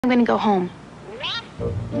I'm gonna go home.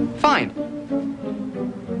 Fine.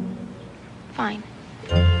 Fine.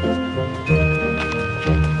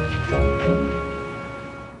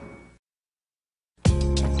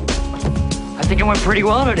 I think it went pretty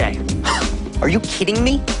well today. Are you kidding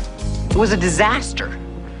me? It was a disaster.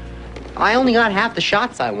 I only got half the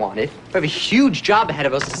shots I wanted. We have a huge job ahead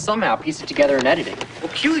of us to somehow piece it together in editing.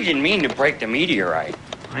 Well, Keely didn't mean to break the meteorite.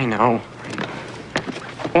 I know.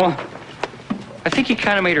 Well, I think he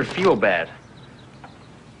kind of made her feel bad.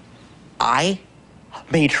 I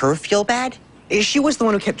made her feel bad? She was the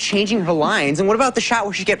one who kept changing her lines. And what about the shot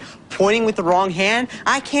where she kept pointing with the wrong hand?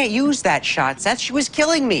 I can't use that shot, Seth. She was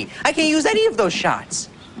killing me. I can't use any of those shots.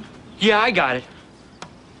 Yeah, I got it.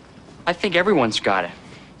 I think everyone's got it.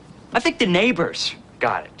 I think the neighbors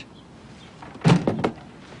got it.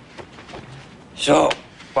 So,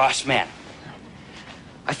 boss man,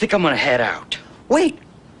 I think I'm gonna head out. Wait,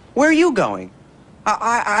 where are you going?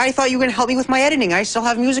 I thought you were gonna help me with my editing. I still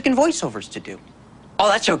have music and voiceovers to do. Oh,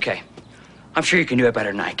 that's okay. I'm sure you can do it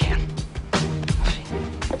better than I can.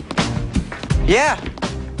 Yeah.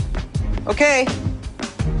 Okay.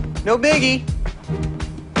 No biggie.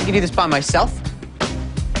 I can do this by myself.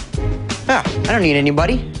 Yeah, I don't need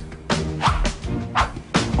anybody.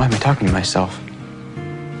 Why am I talking to myself?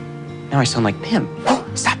 Now I sound like Pim. Oh,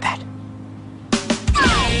 stop that.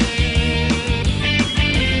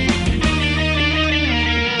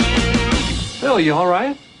 Bill, you all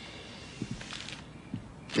right?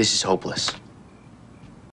 This is hopeless.